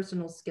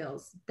interpersonal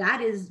skills.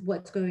 That is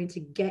what's going to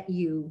get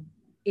you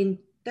in.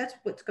 That's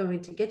what's going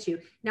to get you.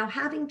 Now,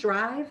 having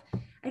drive,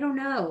 I don't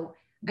know.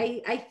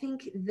 I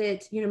think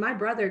that, my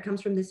brother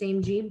comes from the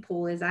same gene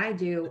pool as I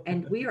do,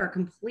 and we are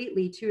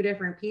completely two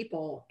different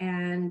people.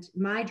 And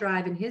my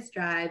drive and his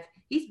drive,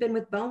 he's been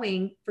with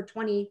Boeing for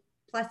 20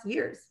 plus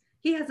years.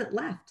 He hasn't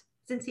left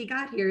since he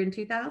got here in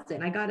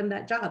 2000. I got him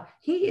that job.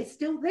 He is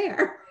still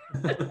there.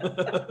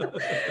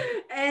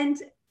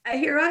 And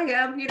here I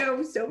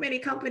am, so many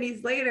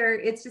companies later.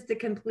 It's just a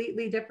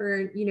completely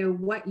different,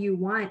 what you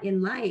want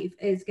in life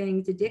is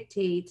going to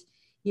dictate,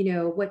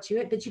 but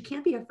you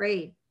can't be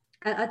afraid.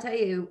 I'll tell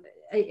you,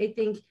 I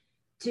think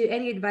to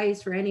any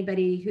advice for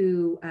anybody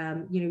who,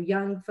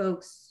 young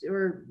folks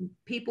or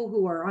people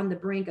who are on the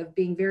brink of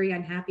being very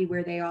unhappy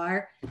where they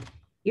are,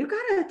 you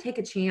got to take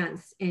a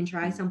chance and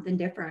try something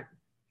different.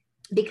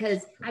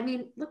 Because I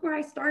mean, look where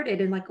I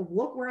started and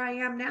look where I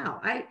am now.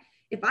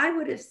 If I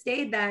would have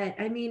stayed that,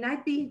 I mean,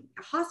 I'd be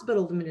a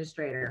hospital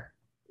administrator,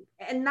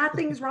 and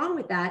nothing's wrong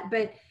with that.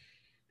 But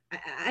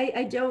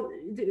I don't,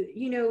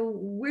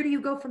 where do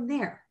you go from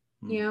there?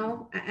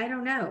 I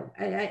don't know.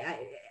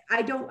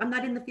 I'm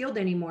not in the field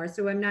anymore,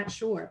 so I'm not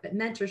sure, but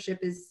mentorship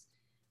is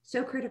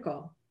so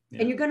critical.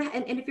 And you're going to,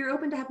 and if you're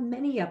open to have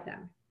many of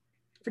them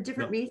for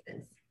different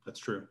reasons. That's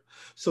true.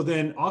 So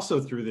then also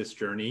through this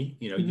journey,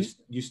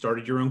 you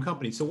started your own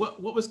company. So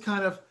what was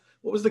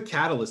the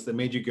catalyst that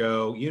made you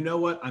go, you know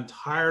what, I'm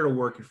tired of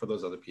working for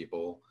those other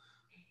people.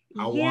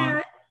 I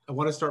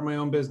want to start my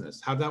own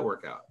business. How'd that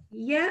work out?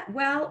 Yeah,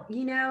 well,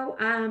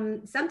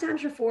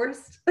 sometimes you're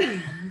forced.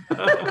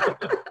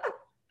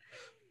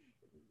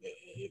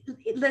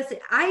 Listen,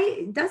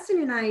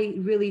 Dustin and I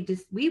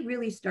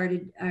really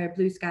started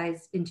Blue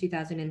Skies in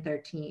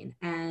 2013,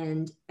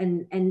 and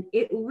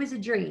it was a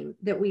dream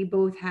that we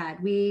both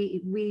had.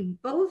 We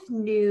both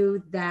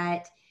knew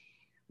that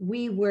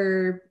we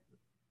were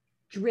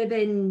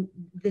driven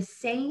the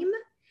same,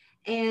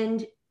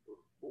 and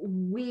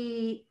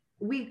we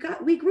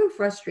grew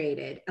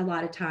frustrated a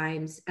lot of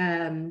times,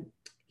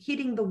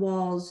 hitting the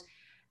walls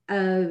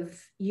of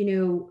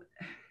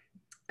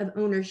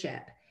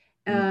ownership.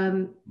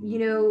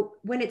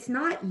 When it's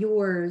not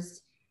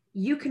yours,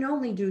 you can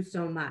only do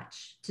so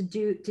much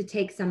to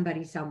take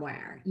somebody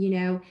somewhere,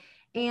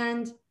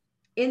 and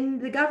in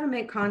the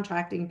government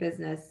contracting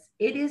business,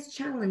 it is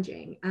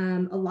challenging.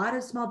 A lot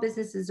of small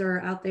businesses are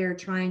out there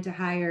trying to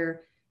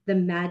hire, the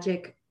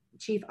magic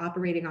chief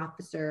operating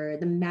officer,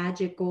 the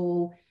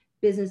magical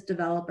business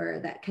developer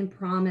that can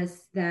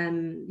promise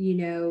them,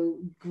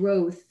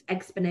 growth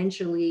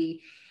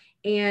exponentially.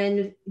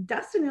 And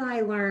Dustin and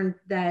I learned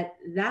that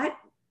that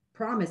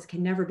promise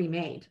can never be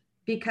made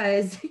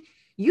because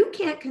you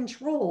can't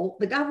control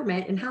the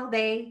government and how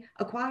they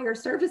acquire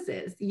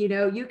services.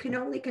 You can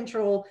only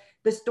control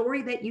the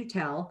story that you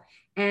tell,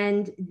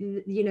 and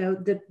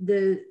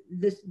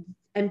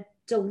and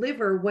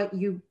deliver what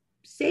you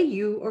say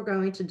you are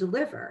going to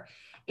deliver.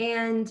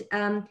 And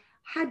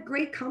had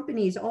great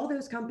companies, all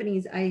those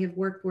companies I have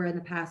worked for in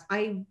the past,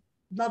 I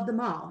love them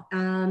all.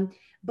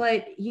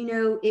 But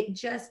it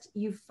just,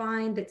 you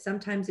find that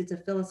sometimes it's a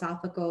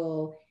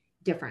philosophical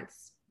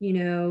difference,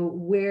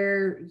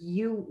 where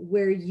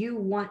you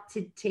want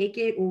to take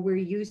it or where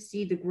you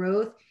see the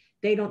growth,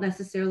 they don't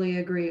necessarily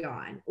agree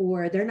on,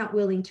 or they're not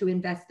willing to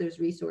invest those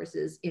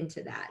resources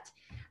into that.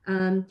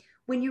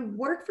 When you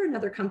work for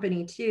another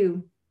company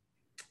too,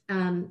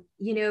 again,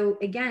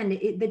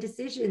 the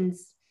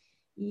decisions,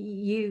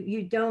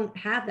 you don't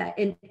have that.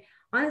 And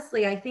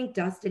honestly, I think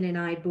Dustin and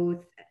I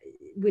both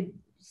would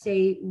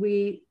say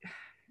we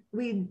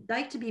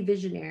like to be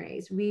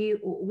visionaries. We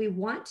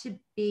want to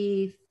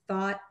be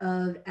thought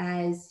of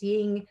as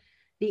seeing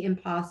the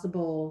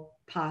impossible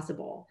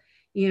possible.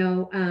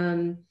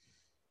 There's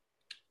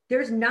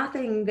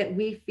nothing that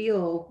we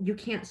feel you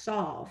can't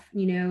solve,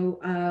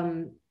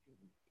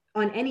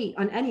 on any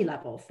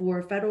level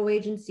for federal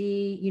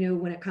agency,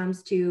 when it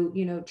comes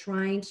to,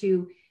 trying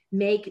to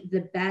make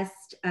the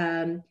best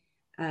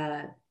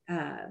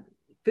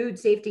food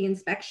safety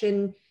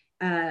inspection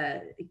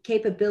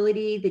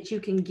capability that you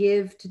can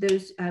give to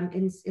those,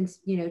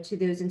 to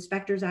those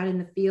inspectors out in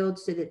the field,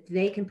 so that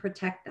they can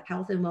protect the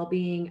health and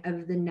well-being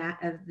of the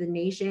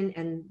nation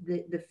and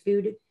the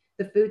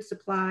food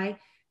supply,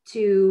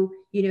 to,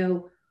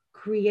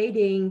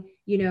 creating,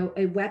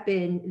 a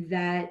weapon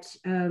that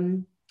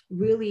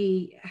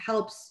really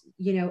helps,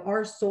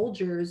 our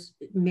soldiers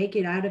make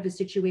it out of a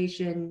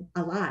situation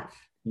alive.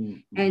 Mm-hmm.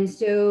 And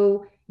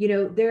so,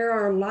 there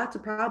are lots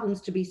of problems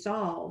to be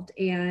solved.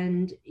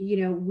 And,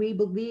 we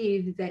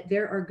believe that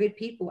there are good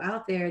people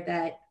out there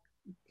that,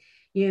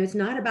 it's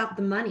not about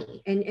the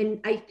money.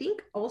 And I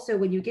think also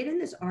when you get in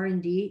this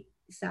R&D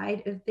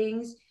side of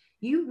things,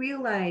 you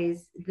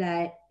realize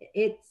that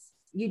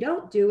you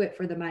don't do it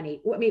for the money.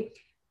 I mean,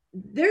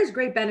 there's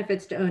great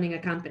benefits to owning a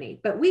company,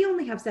 but we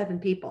only have 7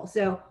 people.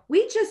 So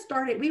we just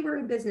started, we were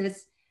in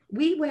business.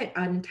 We went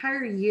an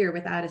entire year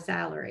without a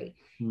salary.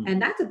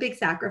 And that's a big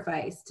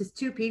sacrifice to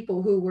 2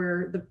 people who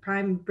were the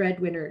prime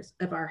breadwinners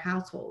of our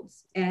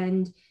households.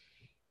 And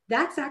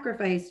that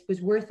sacrifice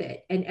was worth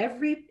it. And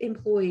every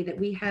employee that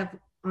we have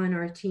on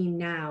our team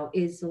now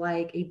is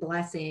like a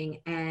blessing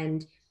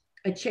and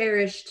a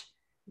cherished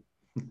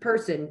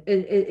person,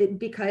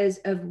 because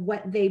of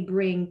what they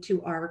bring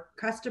to our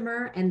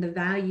customer and the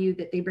value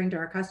that they bring to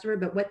our customer,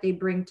 but what they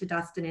bring to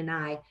Dustin and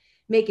I,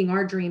 making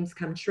our dreams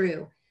come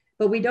true.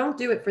 But we don't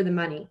do it for the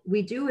money.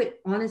 We do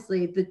it,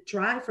 honestly, the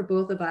drive for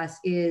both of us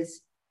is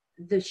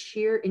the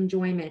sheer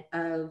enjoyment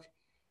of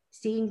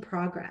seeing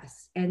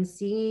progress and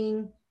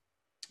seeing,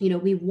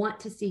 we want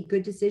to see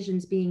good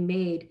decisions being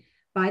made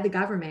by the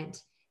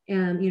government.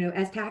 And,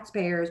 as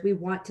taxpayers, we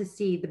want to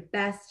see the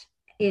best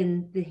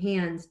in the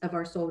hands of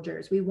our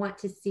soldiers. We want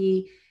to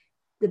see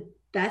the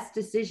best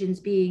decisions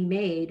being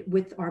made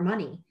with our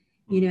money.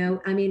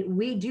 I mean,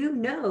 we do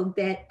know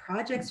that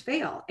projects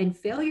fail, and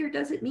failure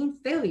doesn't mean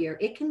failure.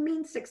 It can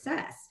mean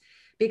success,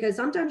 because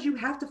sometimes you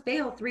have to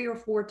fail 3 or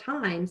 4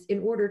 times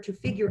in order to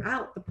figure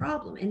out the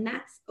problem, and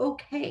that's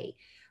okay.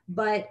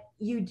 But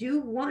you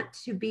do want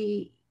to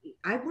be,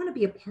 I want to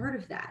be a part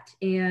of that.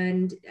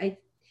 And I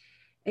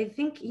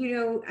think,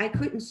 I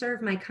couldn't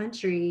serve my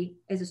country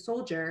as a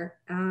soldier.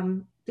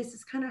 This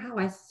is kind of how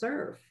I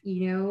serve.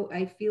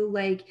 I feel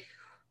like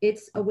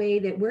it's a way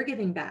that we're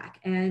giving back,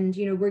 and,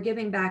 we're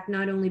giving back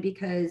not only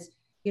because,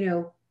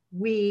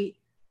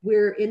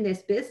 we're in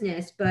this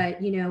business, but,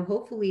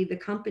 hopefully the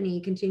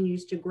company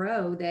continues to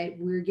grow, that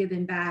we're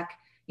giving back,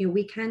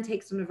 we can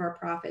take some of our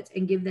profits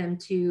and give them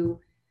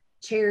to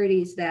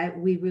charities that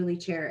we really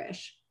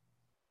cherish.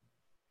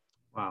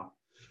 Wow.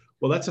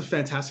 Well, that's a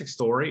fantastic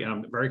story. And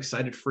I'm very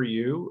excited for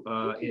you,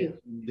 in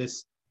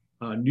this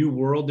new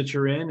world that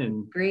you're in,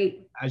 and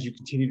great as you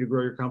continue to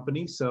grow your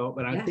company. So,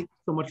 but I thank you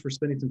so much for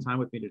spending some time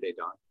with me today,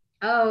 Dawn.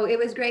 Oh, it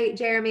was great,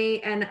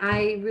 Jeremy. And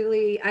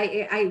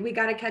we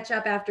got to catch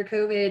up after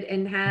COVID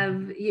and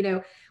have,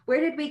 where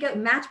did we go?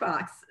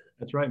 Matchbox.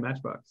 That's right.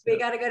 Matchbox. We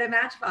got to go to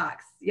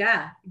Matchbox.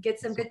 Yeah. Get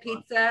some good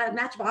pizza.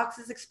 Matchbox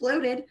has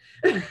exploded.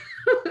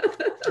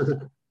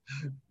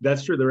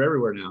 That's true. They're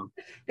everywhere now.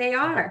 They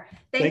are.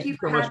 Thank you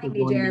for having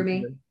me,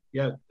 Jeremy.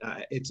 Yeah,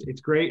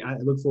 it's great. I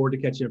look forward to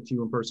catching up to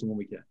you in person when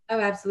we can. Oh,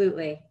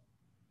 absolutely.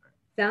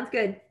 Sounds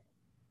good.